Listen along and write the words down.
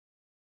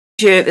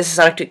This is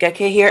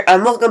Sonic2k here,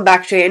 and welcome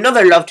back to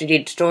another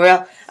Love2d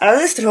tutorial. And in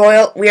this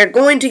tutorial, we are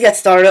going to get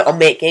started on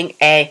making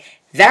a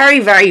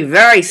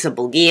very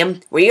simple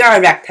game where you are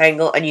a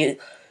rectangle and you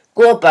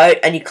go about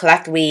and you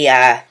collect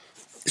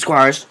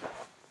squares.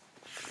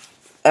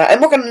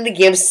 I'm working on a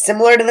game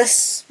similar to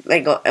this,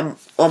 like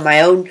on my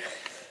own,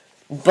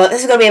 but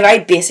this is going to be a very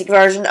basic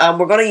version, and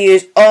we're going to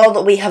use all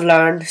that we have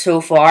learned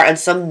so far and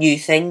some new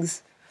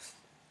things.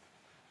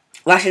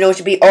 Well, actually, no, it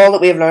should be all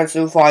that we have learned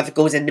so far that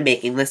goes into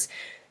making this.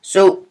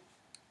 So,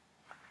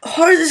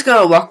 how is this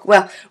going to work?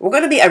 Well, we're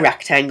going to be a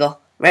rectangle,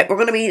 right? We're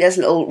going to be this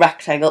little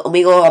rectangle, and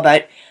we go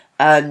about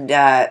and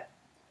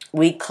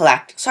we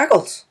collect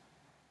circles.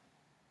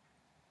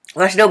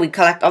 Well, actually, no, we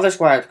collect other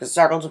squares, because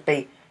circles would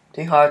be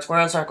too hard.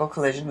 Square and circle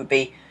collision would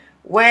be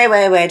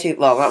way too,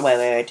 well, not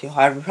way too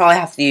hard. We probably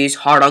have to use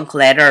hard-on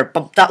collider or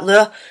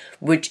Love2d,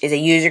 which is a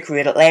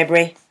user-created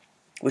library,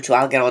 which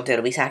I'll get onto in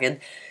a wee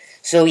second.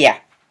 So, yeah.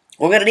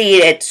 We're going to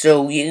need it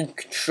so you can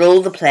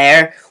control the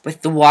player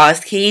with the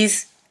WASD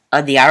keys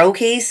and the arrow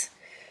keys.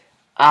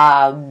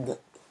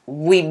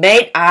 We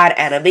might add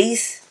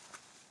enemies,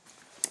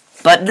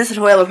 but in this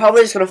tutorial we're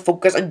probably just going to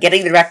focus on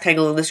getting the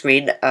rectangle on the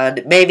screen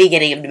and maybe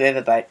getting him to move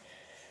about.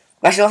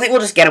 Actually, I think we'll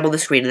just get him on the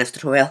screen in this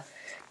tutorial.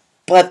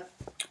 But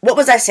what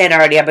was I saying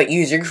earlier about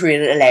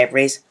user-created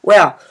libraries?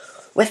 Well,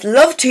 with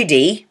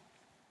Love2d,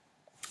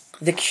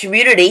 the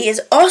community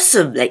is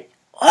awesome.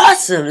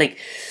 Awesome.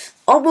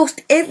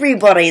 Almost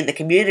everybody in the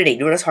community,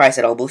 notice how I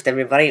said almost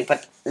everybody,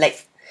 but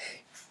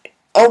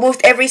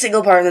almost every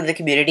single person in the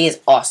community is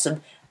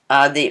awesome,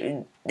 and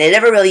they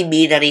never really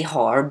mean any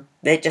harm.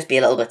 They just be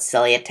a little bit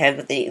silly at times,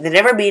 but they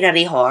never mean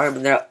any harm,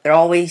 and they're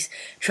always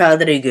trying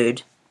to do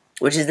good,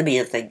 which is the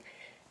main thing.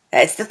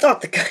 It's the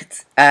thought that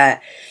counts. And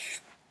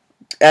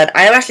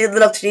I am actually in the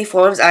Love2d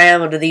forums. I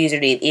am under the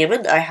username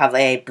Eamon. I have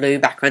a blue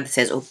background that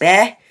says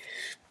obey.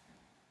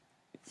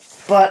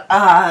 But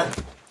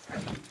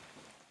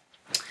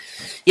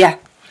yeah,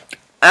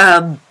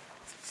 the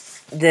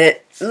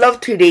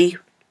Love2d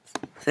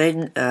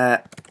thing,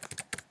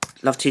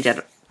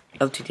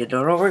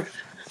 Love2d.org.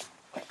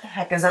 What the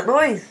heck is that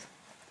noise?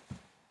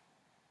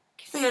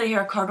 I think I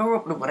hear a car door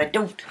opening, but I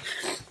don't.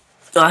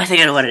 Oh, I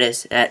think I know what it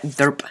is.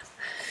 Derp.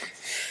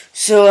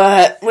 So,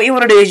 what you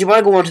want to do is you want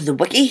to go onto the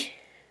wiki,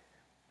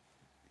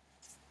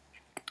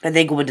 and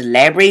then go into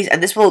libraries,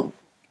 and this will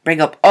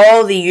bring up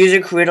all the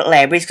user-created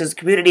libraries, because the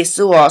community is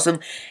so awesome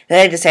that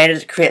I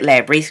decided to create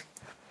libraries.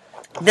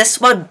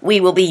 This one we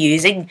will be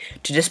using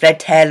to display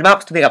tile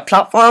maps to make a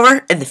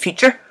platformer in the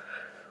future.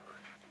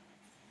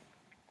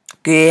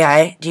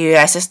 GUI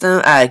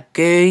system,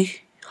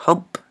 GUI,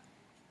 hump.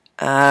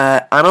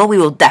 I know we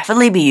will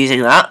definitely be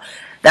using that.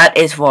 That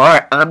is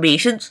for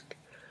animations.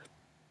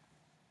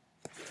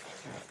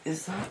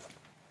 Is that?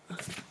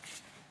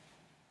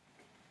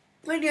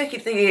 Why do I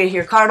keep thinking I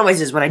hear car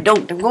noises when I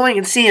don't? I'm going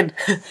insane.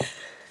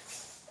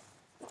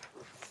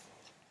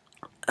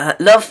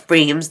 Love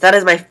frames, that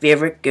is my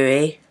favourite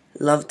GUI.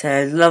 Love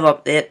tiles, love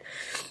update,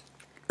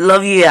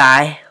 love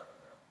UI,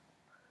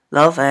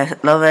 love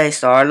a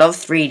star, love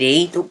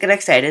 3D. Don't get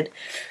excited.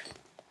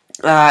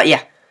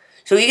 Yeah.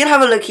 So you can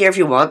have a look here if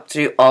you want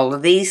through all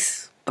of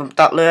these.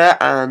 LÖVE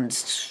and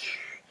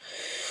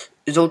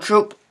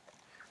Zotrope.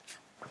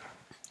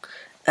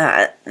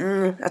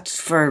 That's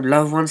for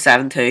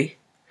Love172.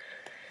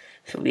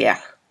 So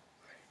yeah,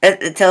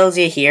 it tells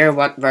you here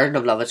what version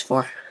of Love it's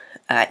for.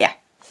 Yeah.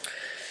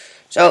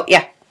 So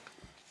yeah.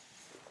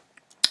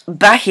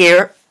 Back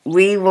here,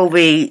 we will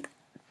be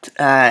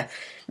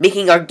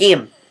making our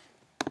game.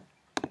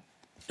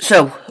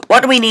 So,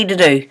 what do we need to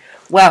do?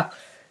 Well,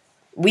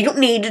 we don't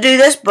need to do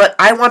this, but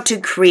I want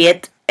to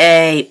create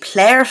a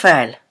player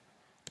file.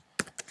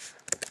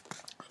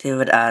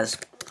 Do it as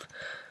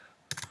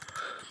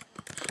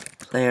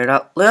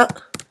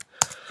player.lut.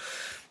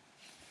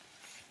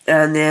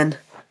 And then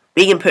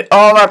we can put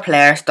all our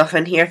player stuff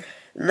in here.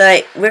 Now,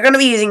 we're going to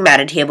be using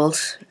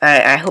metatables.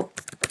 I hope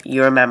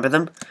you remember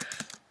them.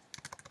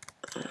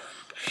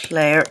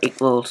 Player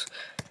equals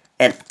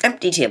an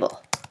empty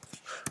table.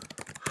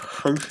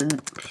 Function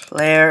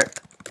player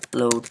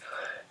load.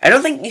 I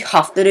don't think you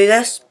have to do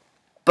this,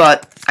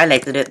 but I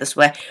like to do it this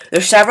way.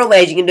 There's several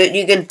ways you can do it.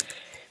 You can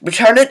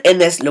return it in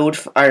this load,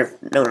 or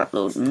no, not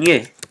load,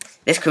 new.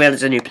 This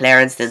creates a new player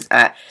instance.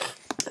 I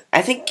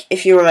think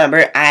if you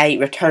remember, I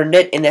returned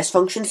it in this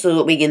function so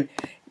that we can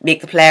make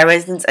the player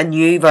instance a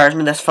new version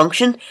of this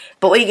function.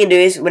 But what you can do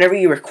is, whenever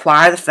you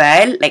require the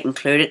file, like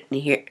include it in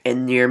here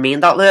in your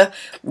main.lua,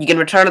 you can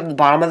return it at the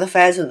bottom of the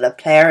file so that the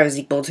player is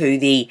equal to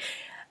the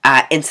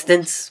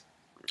instance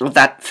of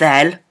that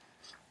file,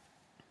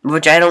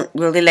 which I don't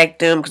really like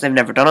doing because I've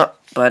never done it.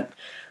 But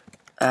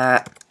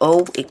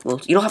O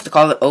equals, you don't have to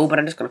call it O, but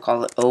I'm just going to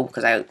call it O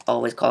because I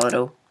always call it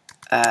O.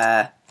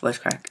 Voice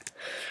crack.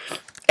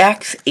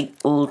 X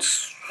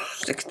equals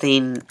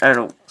 16, I don't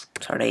know,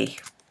 30.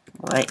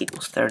 Y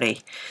equals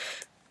 30.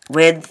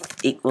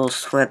 Width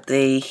equals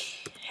 20.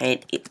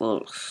 Height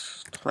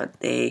equals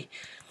 20.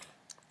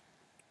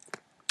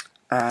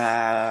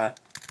 Yeah.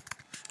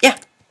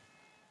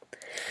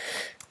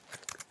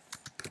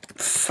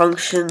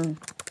 function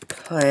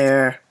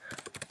player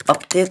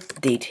update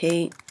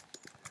dt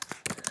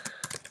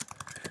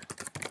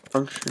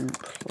function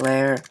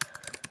player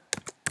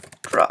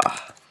draw.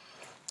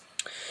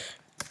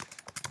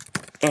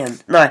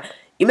 And now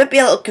you might be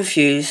a little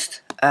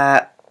confused.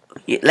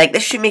 Like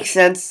this should make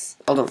sense.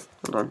 Hold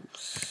on.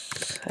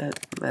 Set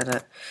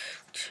meta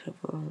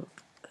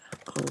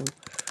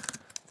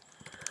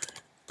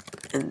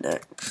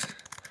index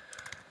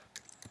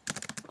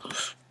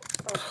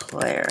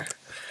player.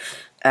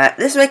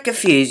 This might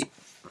confuse you.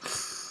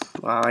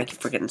 Wow, I keep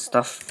forgetting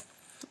stuff.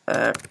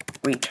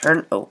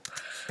 Return. Oh.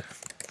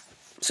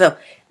 So,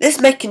 this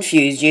might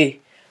confuse you.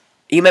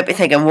 You might be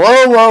thinking,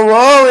 whoa,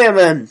 wait a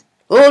minute.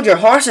 Hold your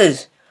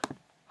horses.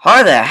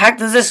 How the heck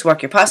does this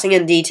work? You're passing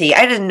in DT.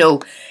 I didn't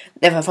know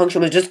if a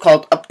function was just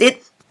called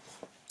update,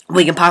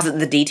 we can pass it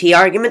the DT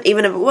argument,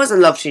 even if it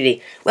wasn't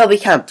Love2d. Well, we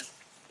can't.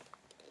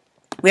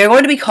 We are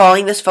going to be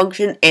calling this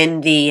function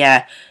in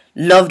the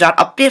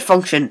love.update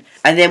function,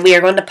 and then we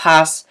are going to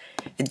pass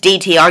the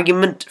DT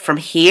argument from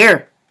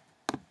here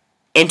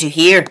into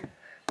here.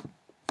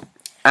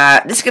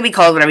 This can be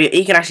called whatever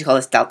you can actually call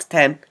this delta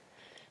time,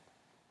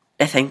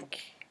 I think.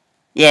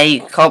 Yeah,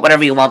 you can call it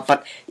whatever you want,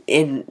 but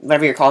in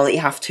whatever you're calling it,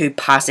 you have to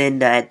pass in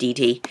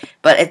DT.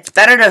 But it's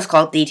better to just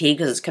call it DT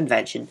because it's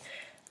convention.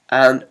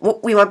 And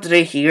what we want to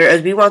do here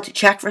is we want to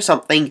check for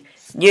something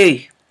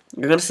new.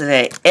 You're going to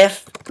say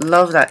if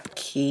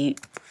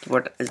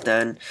love.keyboard is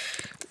done,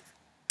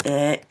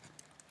 then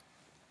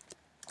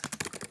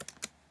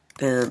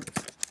in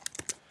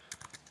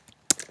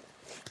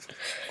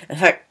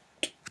fact,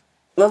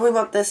 will we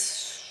want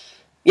this?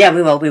 Yeah,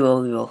 we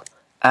will.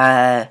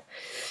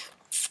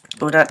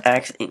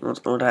 O.x equals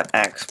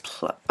O.x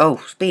plus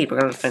speed.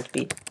 We're going to define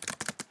speed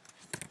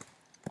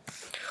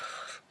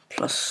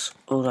plus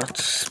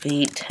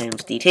O.speed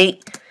times dt.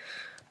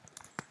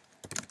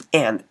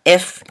 And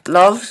if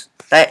love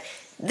that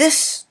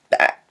this,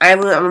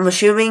 I'm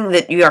assuming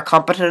that you are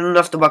competent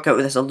enough to work out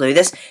what this will do.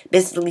 This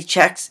basically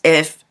checks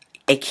if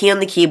a key on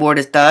the keyboard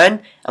is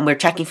down, and we're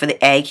checking for the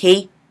A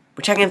key.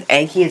 We're checking if the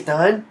A key is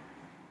down.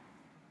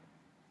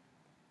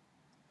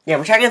 Yeah,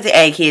 we're checking if the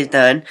A key is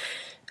down,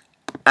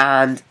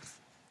 and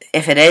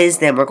if it is,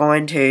 then we're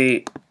going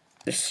to,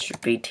 this should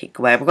be take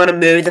away. We're going to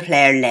move the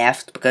player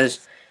left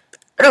because,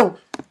 no,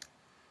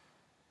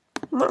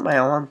 what am I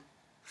on?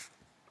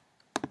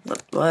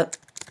 What?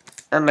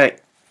 I'm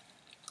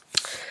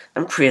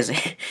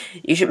crazy.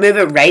 You should move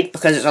it right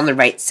because it's on the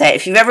right side.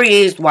 If you've ever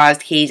used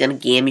WASD keys in a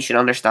game, you should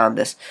understand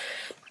this.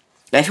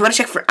 Now, if you want to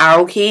check for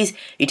arrow keys,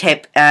 you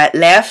type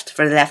left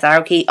for the left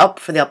arrow key, up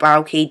for the up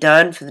arrow key,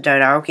 down for the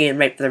down arrow key, and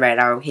right for the right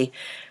arrow key.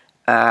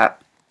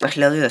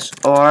 Actually, I'll do this.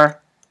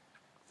 Or,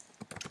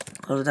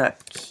 hold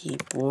that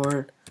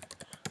keyboard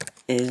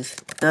is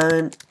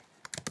down.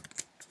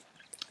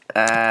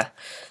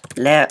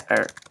 Left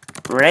or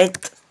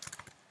right.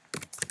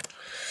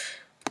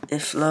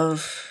 If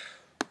love,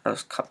 I'll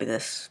just copy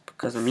this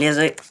because I'm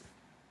lazy.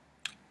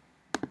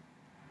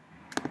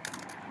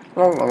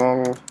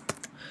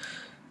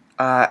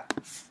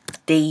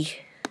 D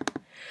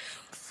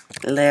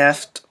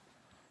left,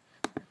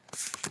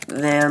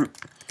 then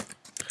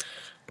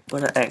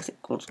O.x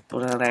equals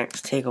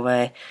O.x take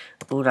away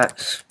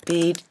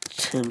O.speed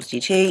times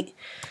dt.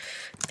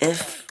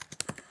 If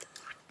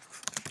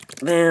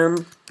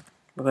then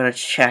we're going to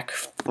check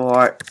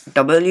for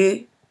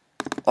W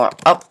or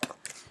up,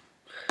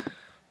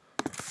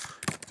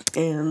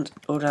 and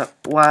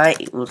O.y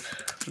equals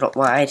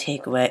O.y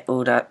take away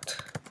O.speed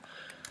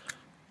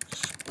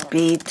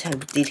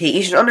times dt.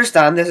 You should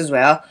understand this as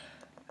well.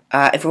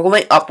 If we're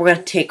going up, we're going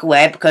to take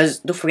away because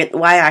don't forget the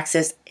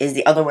y-axis is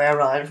the other way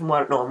around from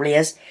what it normally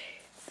is.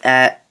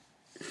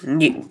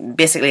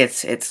 Basically,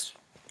 it's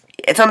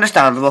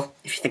understandable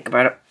if you think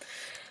about it.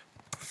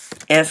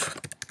 If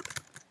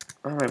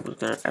I was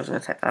gonna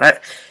type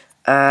that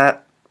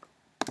out.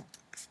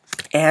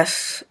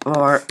 S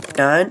or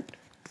down,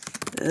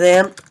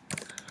 then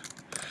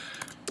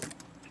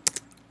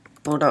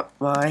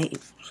O.y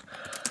equals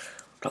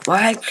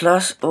O.y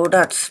plus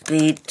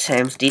O.speed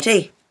times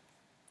dt.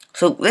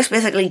 So this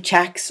basically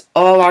checks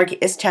all our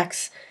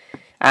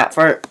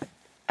for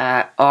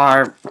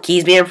our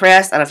keys being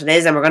pressed, and if it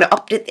is, then we're going to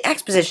update the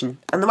X position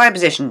and the Y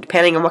position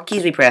depending on what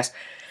keys we press.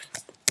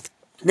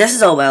 This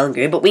is all well and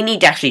good, but we need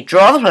to actually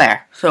draw the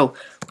player. So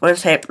we're going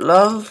to type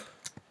love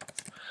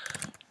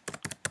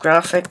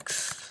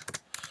graphics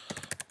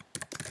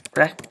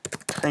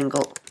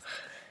rectangle.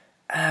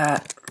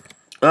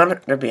 We want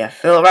it to be a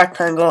full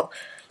rectangle.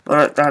 We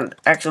want it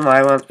X and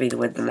Y want to be the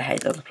width and the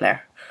height of the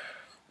player.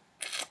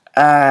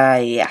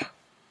 Yeah.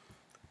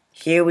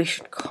 Here we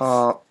should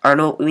call, or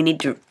no, we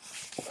need to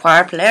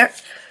require player.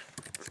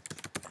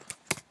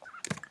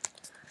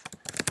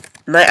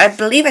 Now, I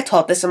believe I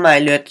taught this in my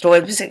LÖVE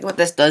tutorial. Basically what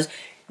this does,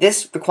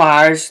 this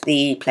requires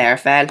the player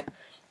file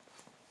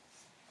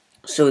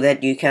so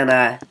that you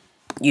can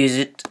use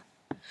it.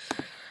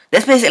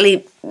 This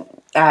basically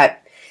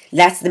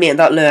lets the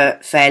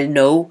main.LÖVE file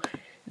know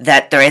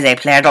that there is a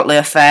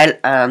player.LÖVE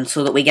file,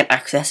 so that we can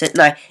access it.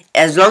 Now,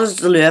 as long as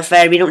it's the LÖVE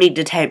file, we don't need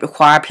to type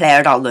require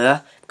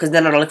player.lua, because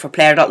then it'll look for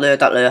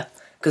player.lua.lua,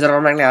 because it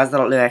automatically has the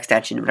 .lua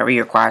extension whenever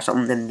you require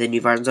something in the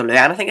new versions of LÖVE,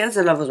 and I think it's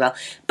in Love as well.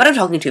 But I'm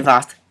talking too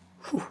fast.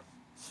 Whew.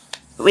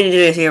 What we need to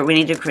do is here, we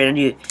need to create a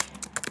new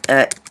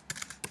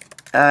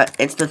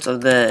instance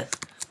of the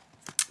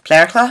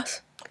player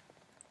class.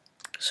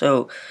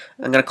 So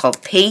I'm gonna call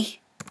P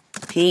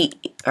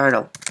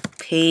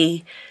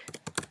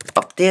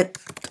update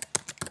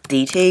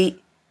DT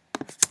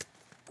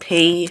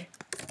P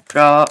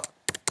draw.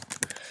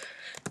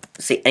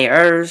 See any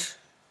errors.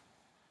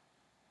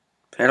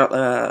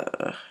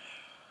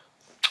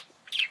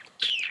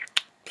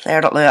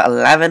 Player.lua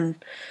 11.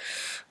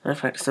 I'm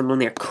gonna symbol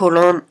near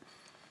colon.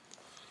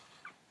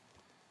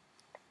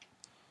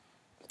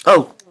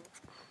 Oh,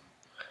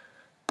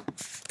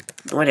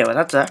 no idea what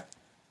that's there.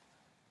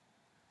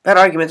 That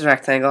argument is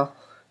rectangle.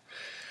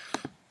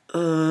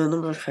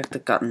 Number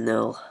affected got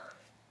nil.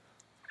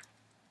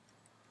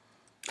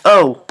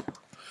 Oh.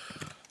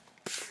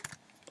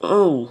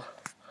 Oh.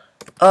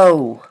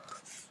 Oh.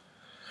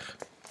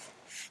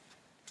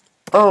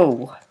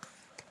 Oh.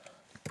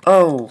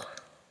 Oh.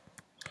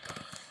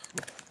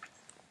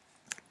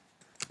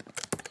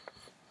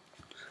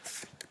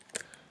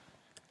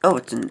 Oh,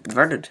 it's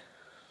inverted.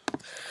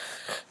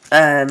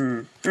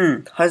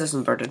 How's this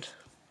inverted?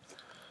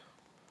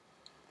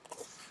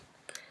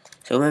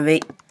 So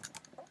maybe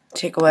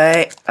take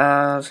away,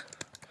 add.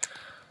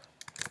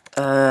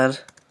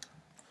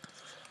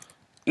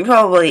 You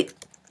probably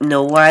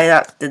know why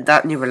that did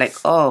that, and you were like,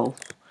 oh,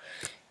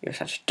 you're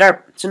such a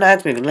derp. So now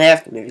it's moving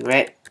left and moving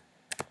right.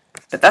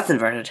 But that's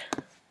inverted.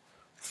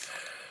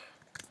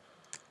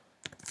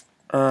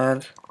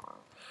 And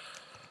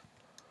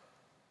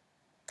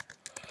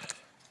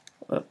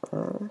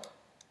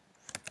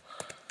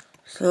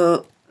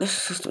so this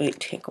is just a way to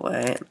take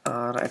away and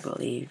add, I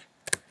believe.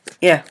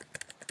 Yeah.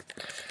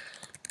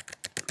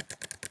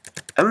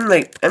 I'm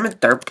a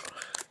derp.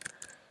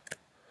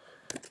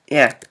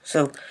 Yeah,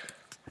 so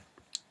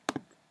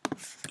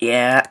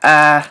yeah,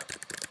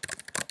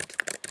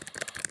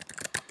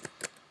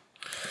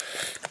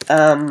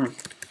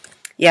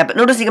 yeah, but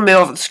notice you can move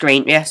off the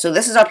screen. Yeah, so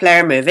this is our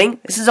player moving.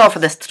 This is all for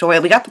this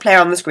tutorial. We got the player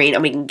on the screen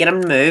and we can get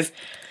him to move.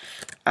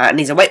 And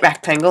he's a white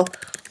rectangle.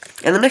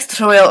 In the next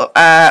tutorial,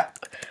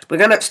 we're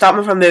going to stop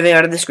him from moving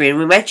out of the screen.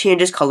 We might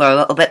change his colour a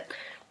little bit.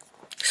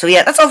 So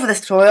yeah, that's all for this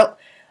tutorial.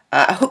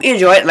 I hope you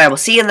enjoy it, and I will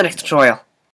see you in the next tutorial.